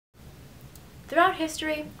Throughout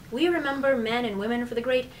history, we remember men and women for the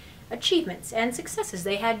great achievements and successes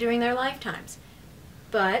they had during their lifetimes.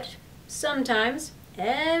 But sometimes,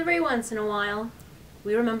 every once in a while,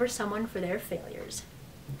 we remember someone for their failures.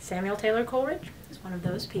 Samuel Taylor Coleridge is one of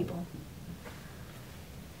those people.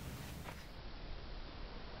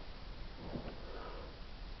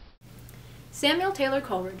 Samuel Taylor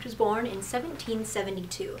Coleridge was born in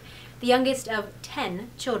 1772, the youngest of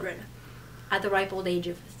 10 children. At the ripe old age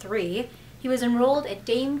of 3, he was enrolled at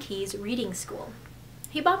Dame Key's reading school.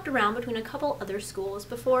 He bopped around between a couple other schools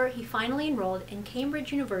before he finally enrolled in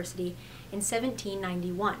Cambridge University in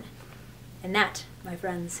 1791. And that, my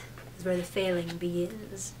friends, is where the failing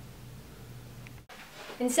begins.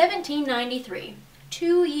 In 1793,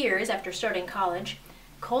 2 years after starting college,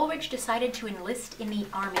 Coleridge decided to enlist in the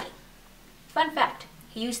army. Fun fact,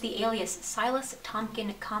 he used the alias Silas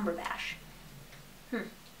Tompkin Cumberbatch. Kind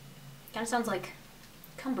of sounds like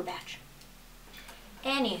Cumberbatch.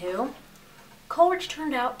 Anywho, Coleridge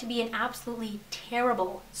turned out to be an absolutely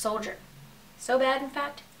terrible soldier. So bad, in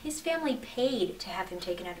fact, his family paid to have him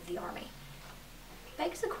taken out of the army.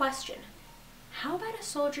 Begs the question, how bad a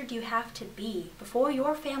soldier do you have to be before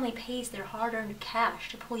your family pays their hard-earned cash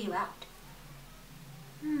to pull you out?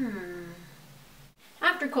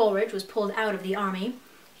 After Coleridge was pulled out of the army,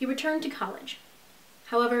 he returned to college.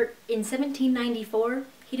 However, in 1794,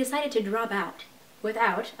 he decided to drop out,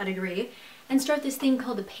 without a degree, and start this thing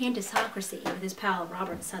called the Pantisocracy with his pal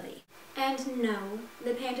Robert Southey. And no,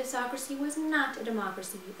 the Pantisocracy was not a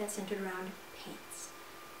democracy that centered around pants.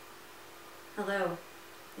 Although,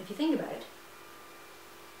 if you think about it,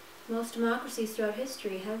 most democracies throughout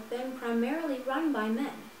history have been primarily run by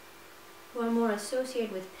men, who are more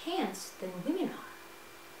associated with pants than women are.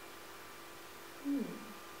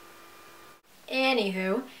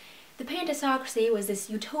 Anywho, the Pantisocracy was this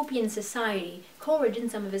utopian society Coleridge and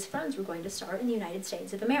some of his friends were going to start in the United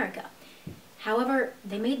States of America. However,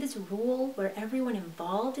 they made this rule where everyone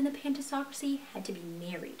involved in the Pantisocracy had to be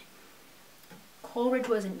married. Coleridge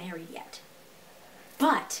wasn't married yet.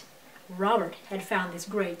 But Robert had found this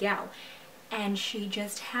great gal, and she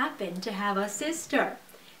just happened to have a sister.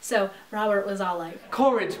 So Robert was all like,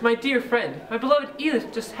 "Coleridge, my dear friend, my beloved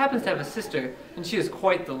Edith just happens to have a sister, and she is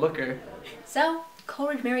quite the looker." So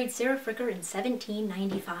Coleridge married Sarah Fricker in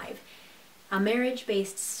 1795, a marriage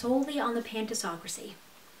based solely on the Pantisocracy.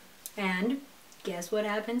 And guess what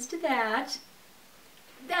happens to that?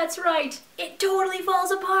 That's right, it totally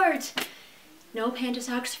falls apart! No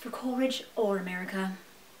Pantisocracy for Coleridge or America.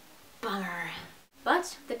 Bummer.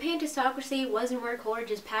 But the Pantisocracy wasn't where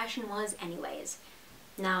Coleridge's passion was anyways.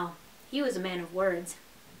 No, he was a man of words.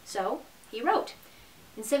 So, he wrote.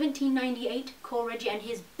 In 1798, Coleridge and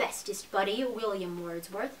his bestest buddy, William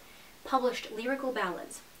Wordsworth, published Lyrical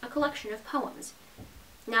Ballads, a collection of poems.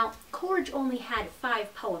 Now, Coleridge only had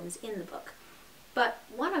 5 poems in the book, but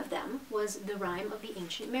one of them was The Rime of the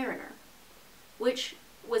Ancient Mariner, which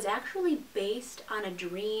was actually based on a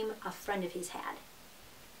dream a friend of his had.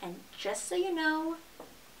 And just so you know,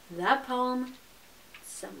 that poem,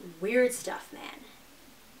 some weird stuff, man.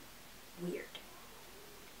 Weird.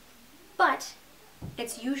 But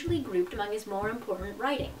it's usually grouped among his more important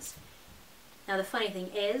writings. Now the funny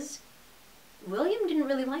thing is, William didn't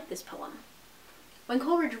really like this poem. When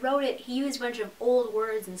Coleridge wrote it, he used a bunch of old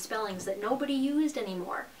words and spellings that nobody used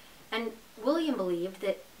anymore, and William believed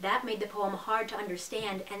that that made the poem hard to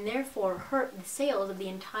understand and therefore hurt the sales of the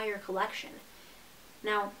entire collection.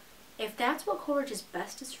 Now, if that's what Coleridge's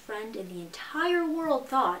bestest friend in the entire world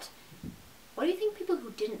thought, what do you think people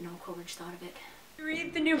who didn't know Coleridge thought of it?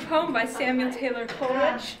 Read the new poem by Samuel Taylor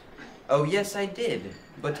Coleridge. Oh yes, I did,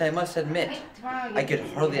 but I must admit, I could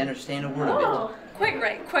hardly understand a word of it. Quite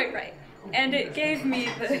right, quite right. And it gave me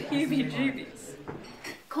the heebie-jeebies.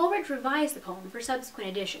 Coleridge revised the poem for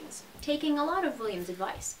subsequent editions, taking a lot of William's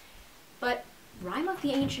advice. But Rime of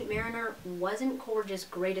the Ancient Mariner wasn't Coleridge's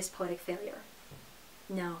greatest poetic failure.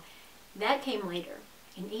 No, that came later,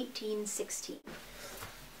 in 1816.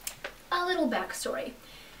 A little backstory.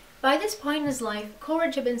 By this point in his life,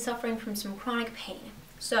 Coleridge had been suffering from some chronic pain.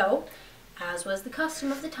 So, as was the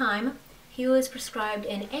custom of the time, he was prescribed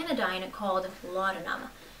an anodyne called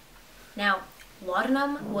laudanum. Now,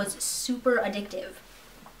 laudanum was super addictive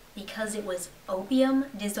because it was opium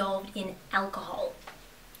dissolved in alcohol.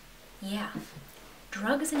 Yeah,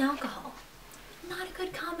 drugs and alcohol. Not a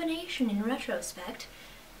good combination in retrospect,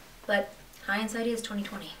 but hindsight is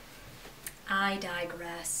 20/20. I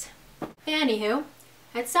digress. Anywho,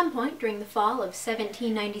 at some point during the fall of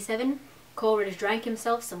 1797, Coleridge drank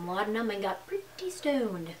himself some laudanum and got pretty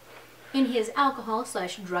stoned. In his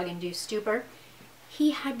alcohol/drug-induced stupor,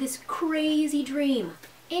 he had this crazy dream.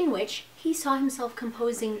 in which he saw himself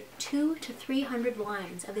composing 200 to 300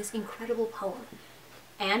 lines of this incredible poem.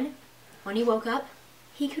 And when he woke up,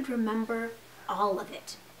 he could remember all of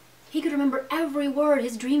it. He could remember every word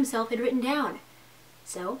his dream self had written down.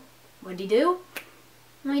 So, what did he do?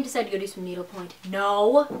 Well, he decided to go do some needlepoint.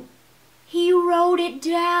 No! He wrote it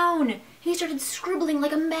down! He started scribbling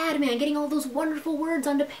like a madman, getting all those wonderful words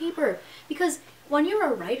onto paper. Because when you're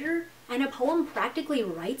a writer and a poem practically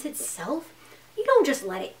writes itself, you don't just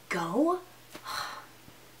let it go.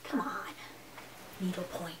 Come on.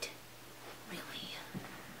 Needlepoint. Really?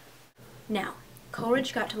 Now,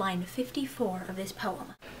 Coleridge got to line 54 of this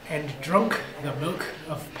poem. And drunk the milk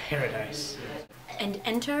of paradise. And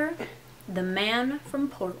enter the man from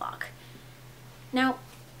Porlock. Now,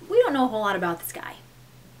 we don't know a whole lot about this guy,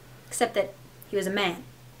 except that he was a man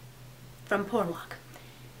from Porlock.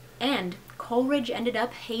 And Coleridge ended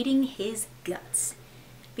up hating his guts,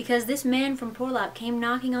 because this man from Porlock came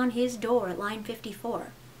knocking on his door at line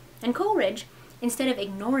 54. And Coleridge, instead of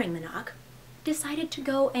ignoring the knock, decided to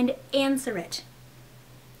go and answer it.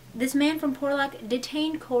 This man from Porlock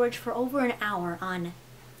detained Coleridge for over an hour on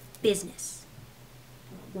business.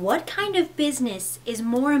 What kind of business is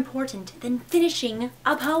more important than finishing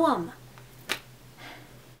a poem?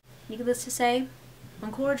 Needless to say,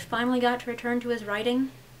 when Coleridge finally got to return to his writing,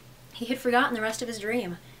 he had forgotten the rest of his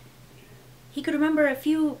dream. He could remember a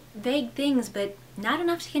few vague things, but not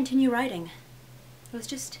enough to continue writing. It was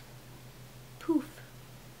just poof,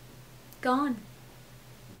 gone.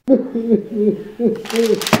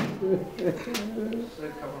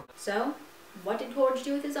 So, what did Coleridge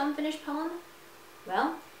do with his unfinished poem?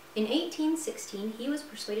 Well, in 1816 he was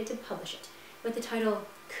persuaded to publish it with the title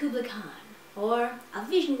Kubla Khan, or A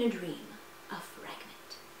Vision, a Dream, a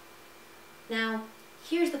Fragment. Now,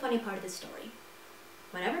 here's the funny part of this story.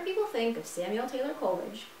 Whenever people think of Samuel Taylor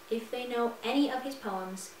Coleridge, if they know any of his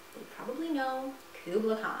poems, they probably know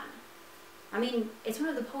Kubla Khan. I mean, it's one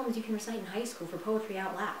of the poems you can recite in high school for poetry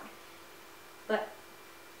out loud. But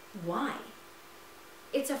why?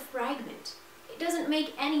 It's a fragment. It doesn't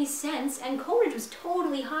make any sense, and Coleridge was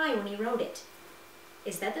totally high when he wrote it.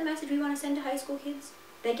 Is that the message we want to send to high school kids?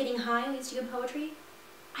 That getting high leads to good poetry?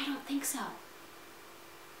 I don't think so.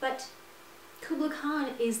 But Kubla Khan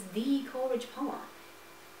is the Coleridge poem.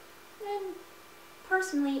 And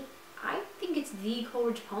personally, I think it's the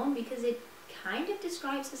Coleridge poem because it kind of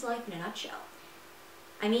describes his life in a nutshell.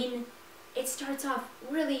 I mean, it starts off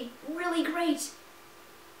really, really great,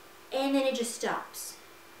 and then it just stops.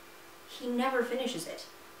 He never finishes it.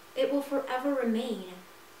 It will forever remain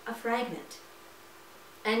a fragment.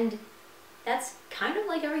 And that's kind of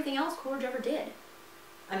like everything else Coleridge ever did.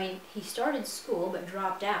 I mean, he started school but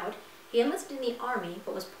dropped out. He enlisted in the army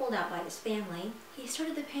but was pulled out by his family. He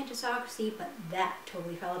started the Pantisocracy, but that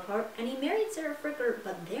totally fell apart. And he married Sarah Fricker,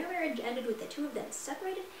 but their marriage ended with the two of them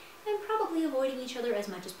separated and probably avoiding each other as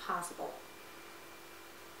much as possible.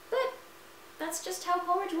 But that's just how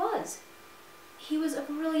Coleridge was. He was a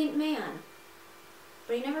brilliant man,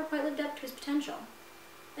 but he never quite lived up to his potential.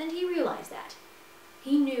 And he realized that.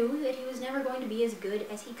 He knew that he was never going to be as good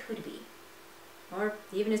as he could be, or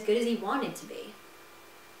even as good as he wanted to be.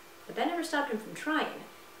 But that never stopped him from trying.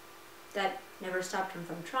 That never stopped him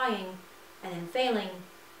from trying, and then failing,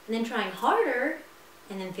 and then trying harder,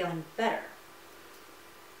 and then feeling better.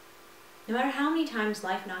 No matter how many times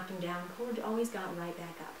life knocked him down, Coleridge always got right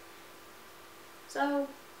back up. So,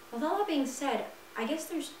 with all that being said, I guess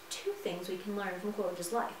there's two things we can learn from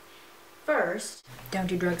Coleridge's life. First, don't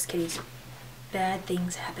do drugs, kiddies. Bad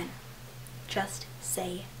things happen. Just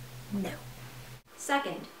say no.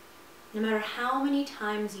 Second, no matter how many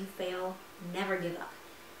times you fail, never give up.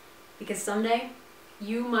 Because someday,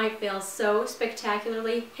 you might fail so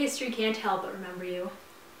spectacularly, history can't help but remember you.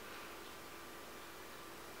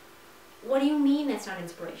 What do you mean that's not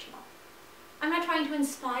inspirational? I'm not trying to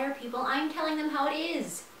inspire people, I'm telling them how it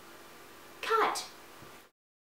is.